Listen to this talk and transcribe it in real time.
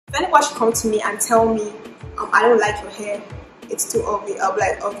If anyone should come to me and tell me, I don't like your hair, it's too ugly, I'll be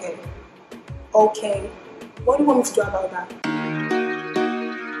like, okay, what do you want me to do about that?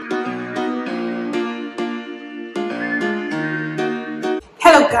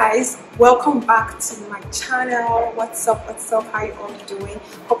 Hello guys, welcome back to my channel. What's up, how you all doing?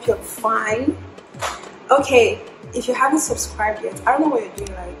 Hope you're fine. Okay, if you haven't subscribed yet, I don't know what you're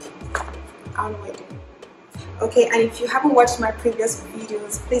doing, I don't know what you're doing. Okay, and if you haven't watched my previous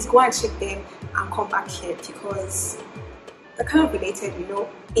videos, please go and check them and come back here because they're kind of related, you know,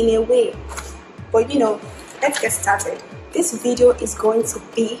 in a way. But you know, let's get started. This video is going to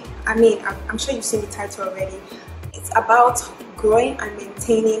be, I'm sure you've seen the title already. It's about growing and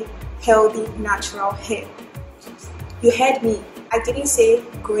maintaining healthy natural hair. You heard me, I didn't say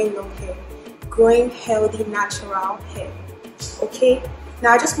growing long hair, growing healthy natural hair. Okay,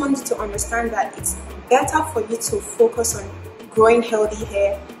 now I just want you to understand that it's better for you to focus on growing healthy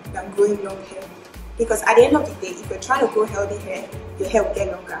hair than growing long hair, because at the end of the day, if you're trying to grow healthy hair, your hair will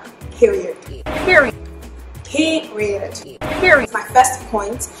get longer. Period. My first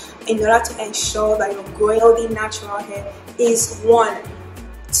point in order to ensure that you're growing healthy natural hair is, one,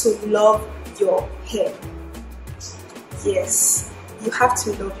 to love your hair. Yes, you have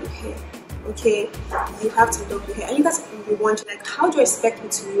to love your hair. Okay, you have to love your hair. And you guys will be wondering, like, how do you expect me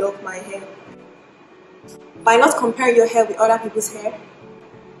to love my hair? By not comparing your hair with other people's hair.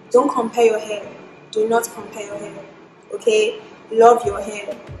 Don't compare your hair. Do not compare your hair. Okay, love your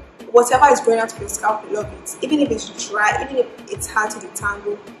hair. Whatever is growing out of your scalp, love it. Even if it's dry, even if it's hard to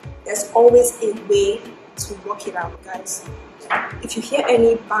detangle, there's always a way to work it out, guys. If you hear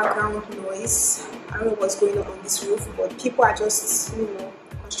any background noise, I don't know what's going on this roof, but people are just, you know,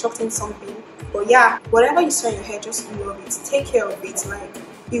 constructing something. But yeah, whatever you saw in your hair, just love it. Take care of it. Like,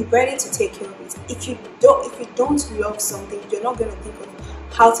 be ready to take care of it. If you don't love something, you're not gonna think of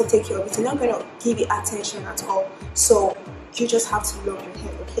how to take care of it. You're not gonna give it attention at all. So you just have to love your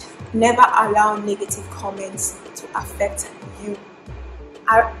hair. Okay. Never allow negative comments to affect you.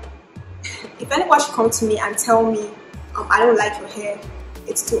 If anyone should come to me and tell me, I don't like your hair,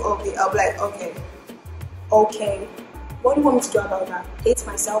 it's too ugly, I'll be like, okay, what do you want me to do about that? I hate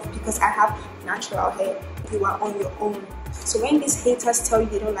myself because I have natural hair. You are on your own. So when these haters tell you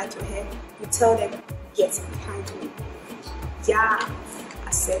they don't like your hair, you tell them, get behind me. Yeah,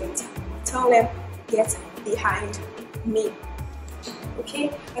 I said it. Tell them, get behind me. Okay,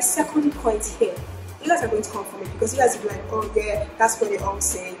 a second point here. You guys are going to come for me because you guys will be like, oh yeah, that's what they all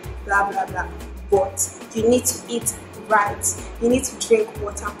say, blah blah blah. But you need to eat right. You need to drink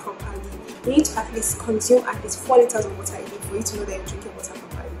water properly. You need to at least consume at least 4 liters of water a day for you to know that you're drinking water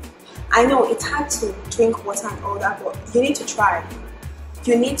properly. I know it's hard to drink water and all that, but you need to try.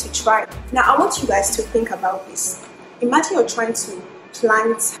 You need to try. Now I want you guys to think about this. Imagine you're trying to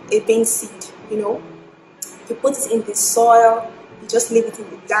plant a bean seed, you know. You put it in the soil, you just leave it in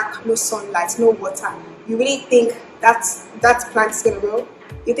the dark, no sunlight, no water. You really think that plant is gonna grow?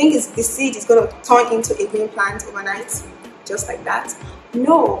 You think the seed is gonna turn into a green plant overnight, just like that?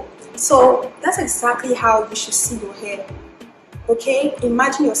 No. So that's exactly how you should see your hair. Okay,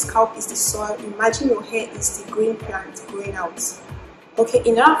 imagine your scalp is the soil, imagine your hair is the green plant growing out. Okay,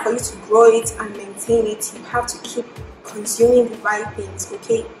 in order for you to grow it and maintain it, you have to keep consuming the right things.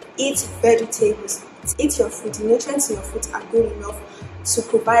 Okay, eat vegetables, eat your food. The nutrients in your food are good enough to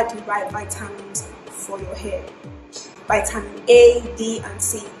provide the right vitamins for your hair. Vitamin A, D, and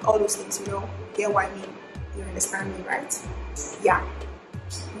C, all those things, you know, get what I mean. You understand me, right?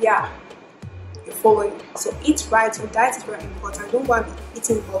 Yeah, you're following. So eat right. Your diet is very important. Don't go and be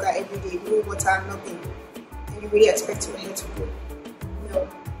eating burger every day, no water, nothing, and you really expect your hair to grow. No,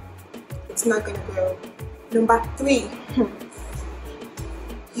 it's not gonna grow. Number 3,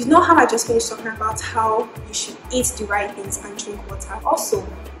 you know how I just finished talking about how you should eat the right things and drink water. Also,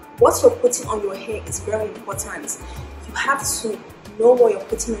 what you're putting on your hair is very important. You have to know what you're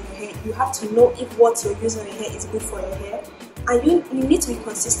putting on your hair. You have to know if what you're using on your hair is good for your hair. And you need to be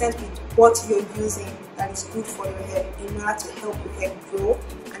consistent with what you're using that is good for your hair in order to help your hair grow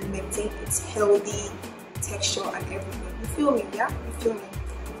and maintain its healthy texture and everything. You feel me? Yeah? You feel me?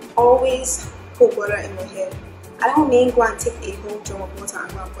 Always put water in your hair. I don't mean go and take a whole drum of water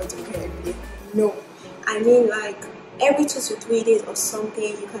and go and put it in your hair every day. No. I mean like every 2 to 3 days or something,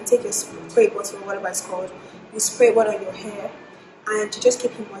 you can take your spray bottle or whatever it's called. You spray water on your hair and you just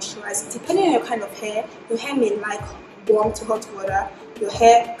keep it moisturized. Depending on your kind of hair, your hair may like warm to hot water. Your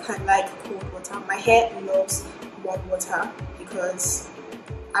hair can like cold water. My hair loves warm water because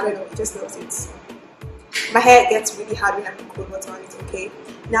I don't know, it just loves it. My hair gets really hard when I put cold water on it, okay?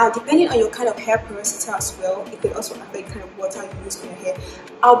 Now, depending on your kind of hair porosity as well, it could also affect the kind of water you use on your hair.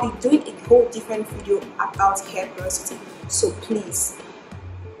 I'll be doing a whole different video about hair porosity, so please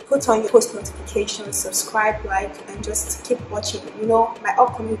put on your post notifications, subscribe, like, and just keep watching. You know, my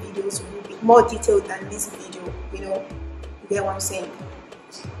upcoming videos will be more detailed than this video, you know. You get what I'm saying?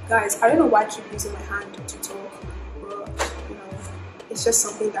 Guys, I don't know why I keep using my hand to talk, but you know, it's just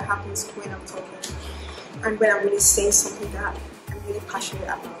something that happens when I'm talking and when I'm really saying something that I'm really passionate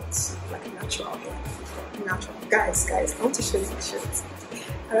about, like natural hair. Natural. Guys, I want to show you my shirt.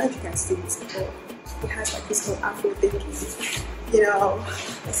 I don't know if you can see it, but it has like this whole Afro thing. You know,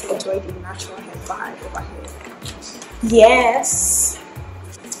 let's enjoy the natural hair vibe over here. Yes.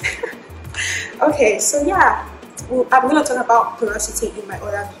 Okay, so yeah, I'm going to talk about porosity in my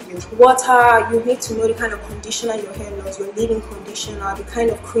other videos. Water, you need to know the kind of conditioner your hair loves, your leave-in conditioner, the kind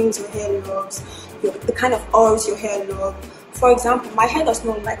of creams your hair loves, the kind of oils your hair loves. For example, my hair does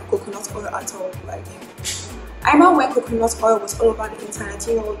not like coconut oil at all. Like, I remember when coconut oil was all over the internet,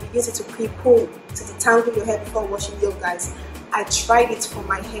 you know, you use it to pre-pull, to detangle your hair before washing. Yo guys, I tried it for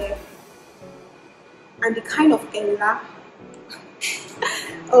my hair, and the kind of Ella,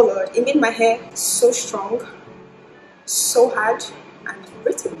 oh lord, it made my hair so strong, so hard, and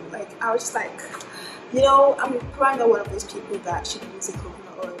brittle. Like, I was just like, you know, I'm probably not one of those people that should be using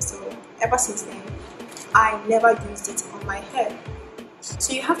coconut oil. So ever since then, I never used it on my hair.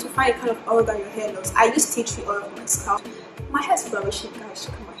 So you have to find a kind of oil that your hair loves. I use tea tree oil for my scalp. My hair is flourishing, guys.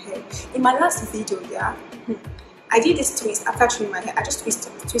 Look at my hair. In my last video, yeah, I did this twist after trimming my hair. I just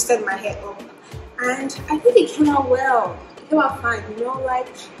twisted my hair up, and I think it came out well. It came out fine, you know, like,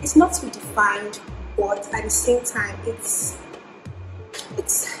 it's not too defined, but at the same time, it's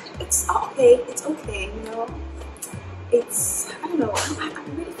okay. It's okay, you know. I don't know,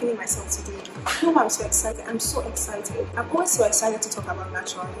 I'm really feeling myself today. You know why I'm so excited? I'm so excited. I'm always so excited to talk about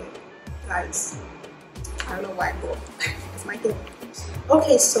natural hair, guys. I don't know why, but it's my thing.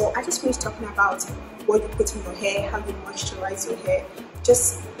 Okay, so I just finished talking about what you put in your hair, how you moisturize your hair.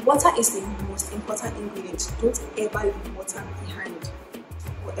 Just, water is the most important ingredient. Don't ever leave water behind.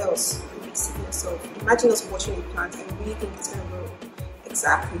 What else? You'll be deceiving yourself. Imagine us watching a plant and you really think it's gonna grow.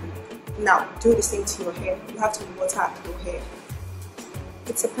 Exactly. Now, do the same to your hair. You have to water your hair.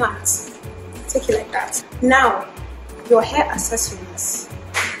 It's a plant. Take it like that. Now, your hair accessories.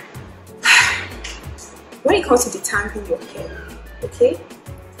 When it comes to detangling your hair, okay?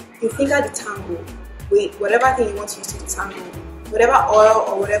 You finger detangle with whatever thing you want to use to detangle, whatever oil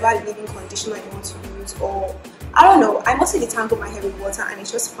or whatever leave-in conditioner you want to use, or I don't know. I mostly detangle my hair with water and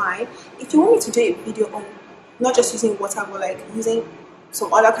it's just fine. If you want me to do a video on not just using water but like using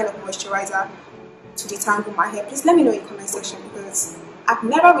some other kind of moisturizer to detangle my hair, please let me know in the comment section, because I've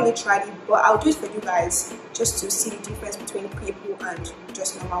never really tried it, but I'll do it for you guys just to see the difference between people and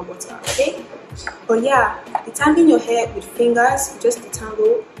just normal water, okay? But yeah, detangling your hair with fingers, just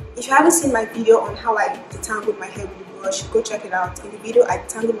detangle. If you haven't seen my video on how I detangled my hair with a brush, go check it out. In the video, I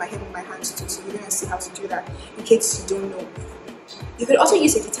detangled my hair with my hands too, so you're gonna see how to do that in case you don't know. You could also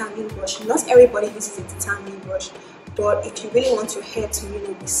use a detangling brush. Not everybody uses a detangling brush, but if you really want your hair to, you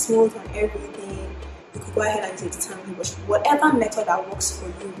know, be smooth and everything, you could go ahead and use a detangling brush. Whatever method that works for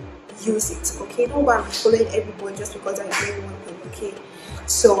you, use it, okay? Don't go and be following everybody just because I'm doing one thing, okay?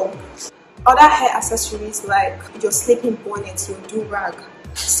 So, other hair accessories like your sleeping bonnet, your do-rag,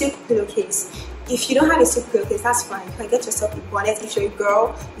 silk pillowcase. If you don't have a silk pillowcase, that's fine. You can get yourself a bonnet if you're a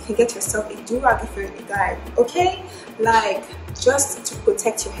girl. You can get yourself a do-rag if you're a guy, okay? Like, just to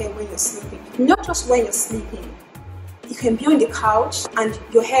protect your hair when you're sleeping. Not just when you're sleeping. You can be on the couch and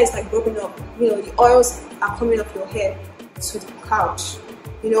your hair is like rubbing up, you know, the oils are coming off your hair to the couch,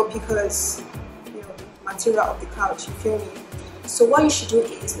 you know, because, you know, the material of the couch, you feel me? So what you should do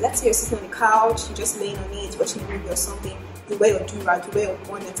is, let's say you're sitting on the couch, you're just laying on it, watching a movie or something, you wear your do-rag, you wear your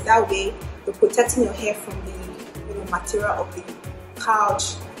bonnet. That way, you're protecting your hair from the, you know, material of the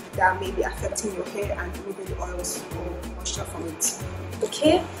couch that may be affecting your hair and removing the oils or moisture from it.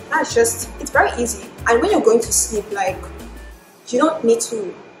 Okay, that's just, it's very easy. And when you're going to sleep, like, you don't need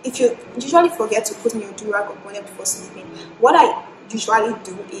to, if you usually forget to put on your do-rag or bonnet before sleeping, what I usually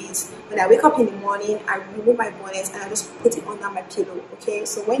do is, when I wake up in the morning, I remove my bonnet and I just put it under my pillow, okay?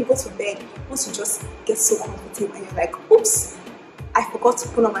 So when you go to bed, once you just get so comfortable and you're like, oops, I forgot to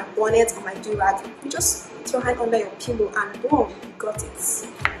put on my bonnet or my do-rag, you just put your hand under your pillow and boom, you got it.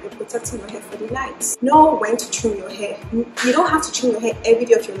 You're protecting your hair for the night. Know when to trim your hair. You don't have to trim your hair every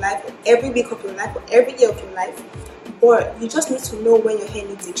day of your life, or every week of your life, or every day of your life, but you just need to know when your hair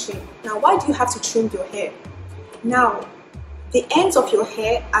needs a trim. Now, why do you have to trim your hair? Now, the ends of your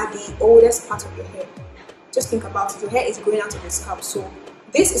hair are the oldest part of your hair. Just think about it. Your hair is growing out of your scalp, so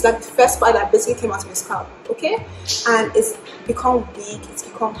this is like the first part that basically came out of your scalp, okay? And it's become weak, it's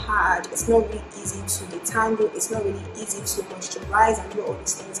become hard, it's not really easy to detangle, it's not really easy to moisturize and do all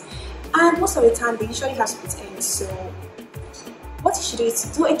these things. And most of the time, they usually have split ends. So what you should do is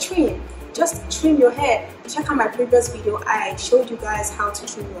do a trim. Just trim your hair. Check out my previous video. I showed you guys how to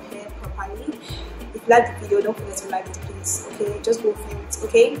trim your hair properly. If you like the video, don't forget to like it, please. Okay, just go for it.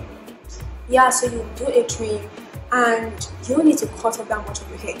 Okay. Yeah. So you do a trim, and you don't need to cut off that much of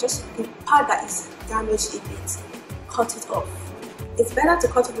your hair. Just the part that is damaged a bit, cut it off. It's better to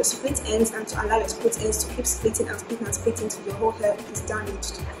cut off your split ends and to allow your split ends to keep splitting and splitting and splitting till your whole hair is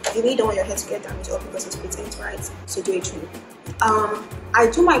damaged. You really don't want your hair to get damaged all because of split ends, right? So do a trim. I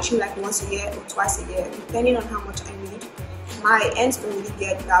do my trim like once a year or twice a year, depending on how much I need. My ends don't really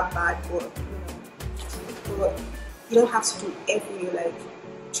get that bad, but you don't have to do every year. Like,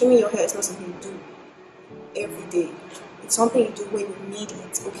 trimming your hair is not something you do every day. It's something you do when you need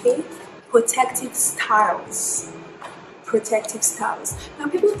it, okay? Protective styles. Now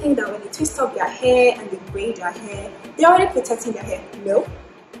people think that when they twist up their hair and they braid their hair, they're already protecting their hair. No.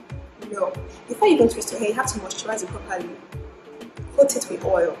 Before you can twist your hair, you have to moisturize it properly. Coat it with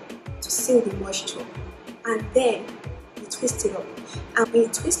oil to seal the moisture, and then you twist it up. And when you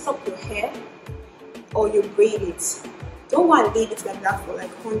twist up your hair or you braid it, don't want to leave it like that for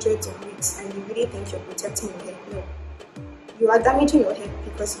like hundreds of weeks and you really think you're protecting your hair. No. You are damaging your hair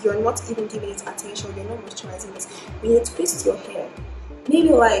because you're not even giving it attention, you're not moisturizing it. When you twist your hair, maybe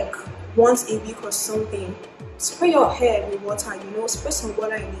like once a week or something, spray your hair with water, spray some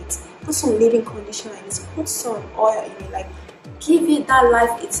water in it, put some leave-in conditioner in it, put some oil in it, like give it that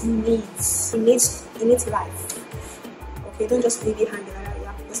life it needs. It needs life. Okay, don't just leave it hanging like that.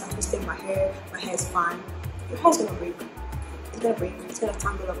 Yeah, because I twisted my hair is fine. Your hair is gonna break. It's gonna break, it's gonna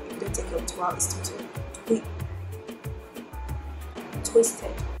tangle up if you don't take it up 2 hours to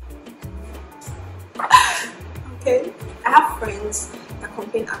twisted. Okay, I have friends that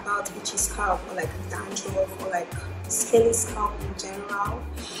complain about itchy scalp or like dandruff or like scaly scalp in general,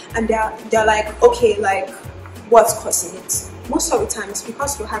 and they're like, okay, like what's causing it? Most of the time it's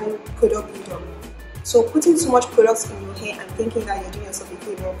because you're having product buildup. So putting too much products in your hair and thinking that you're doing yourself a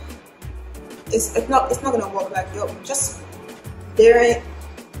favor, it's not gonna work. Like you're just layering. I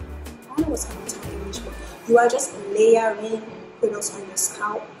don't know what's happening to my image, but you are just layering products on your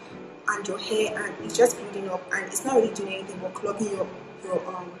scalp and your hair, and it's just building up, and it's not really doing anything but clogging your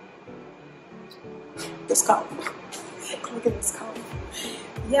scalp. Clogging the scalp.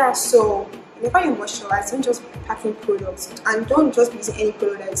 Yeah, so whenever you moisturize, don't just be packing products, and don't just be using any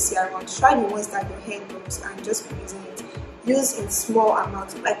product that you see around. Try the ones that your hair knows and just be using it. Use in small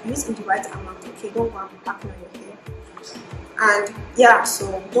amounts, like use in the right amount, okay? Don't go and packing on your hair. And yeah,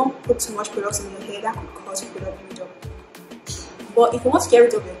 so don't put too much products in your hair, that could cause product buildup. But if you want to get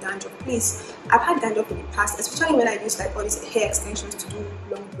rid of your dandruff, please, I've had dandruff in the past, especially when I use like all these hair extensions to do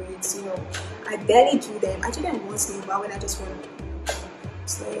long braids, I barely do them. I do them once in a while when I just want to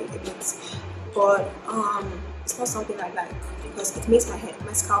slay a bit. But it's not something I like because it makes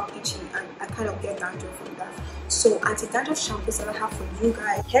my scalp itchy, and I kind of get dandruff from that. So anti-dandruff shampoos that I have for you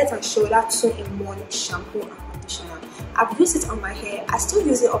guys: Head and Shoulder 2-in-1 shampoo and conditioner. I've used it on my hair. I still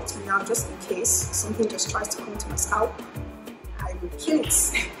use it up to now just in case something just tries to come to my scalp. I will kill it.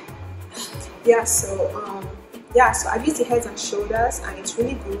 So I've used the Head and Shoulders, and it's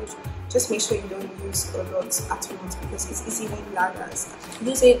really good. Just make sure you don't use a lot at once because it's easily laggers.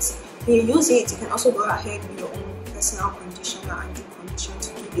 Use it. When you use it, you can also go ahead with your own personal conditioner and deep condition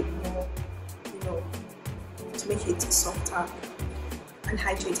to give it more, to make it softer and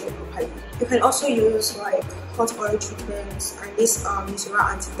hydrated properly. You can also use like hot oil treatments and this natural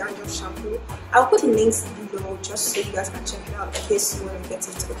anti-dandruff shampoo. I'll put the links below just so you guys can check it out in case you want to get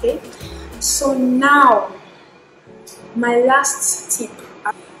it, okay? So now, my last tip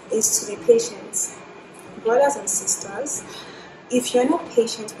is to be patient. Brothers and sisters, if you're not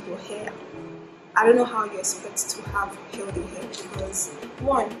patient with your hair, I don't know how you expect to have healthy hair, because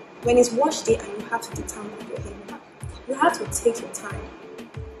one, when it's wash day and you have to detangle your hair, you have to take your time.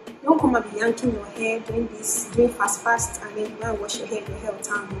 Don't come and be yanking your hair, doing fast, and then you want to wash your hair will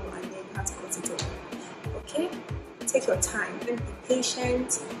tangle, and then you have to cut it off. Okay? Take your time and be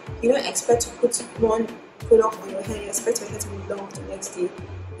patient. You don't expect to put one product on your hair, you expect your hair to be long the next day.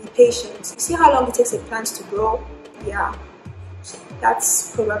 Be patient. See how long it takes a plant to grow? Yeah.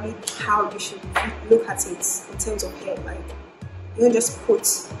 That's probably how you should look at it in terms of hair. Like, you don't just put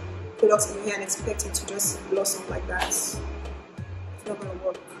products in your hair and expect it to just blossom like that. It's not gonna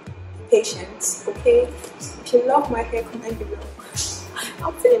work. patience, okay? If you love my hair, comment below.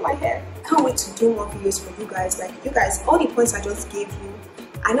 I'm feeling my hair. Can't wait to do more videos for you guys. Like, you guys, all the points I just gave you,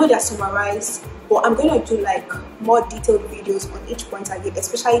 I know they're summarized, but I'm gonna do like more detailed videos on each point I gave,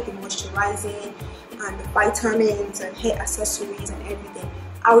 especially the moisturizing and the vitamins and hair accessories and everything.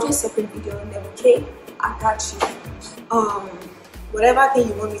 I'll do a separate video on them, okay? I got you. Whatever thing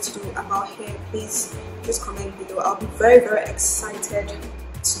you want me to do about hair, please just comment below. I'll be very, very excited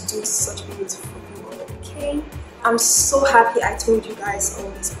to do such videos for you all, okay? I'm so happy I told you guys all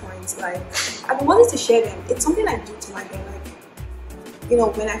these points. Like, I've been wanting to share them. It's something I do to my hair. Like, you know,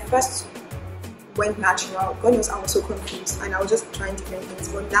 when I first went natural, God knows I was so confused and I was just trying different things.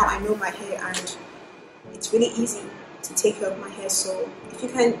 But now I know my hair and it's really easy to take care of my hair. So if you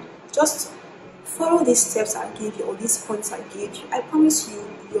can just follow these steps I gave you or these points I gave you, I promise you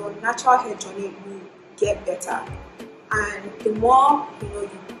your natural hair journey will get better. And the more you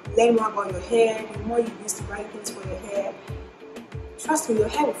learn more about your hair, the more you use the right things for your hair, trust me, your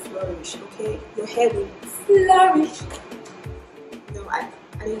hair will flourish, okay? Your hair will flourish. No, I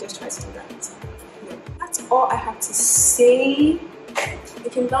didn't just try to do that. No, that's all I have to say.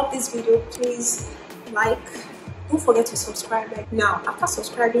 If you love this video, please like. Don't forget to subscribe. Now, after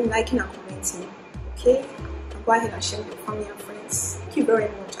subscribing, liking and commenting, okay? Go ahead and share with your family and friends. Thank you very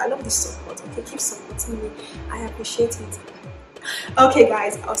much. I love this support. Okay, keep supporting me. I appreciate it. Okay,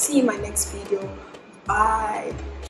 guys, I'll see you in my next video. Bye.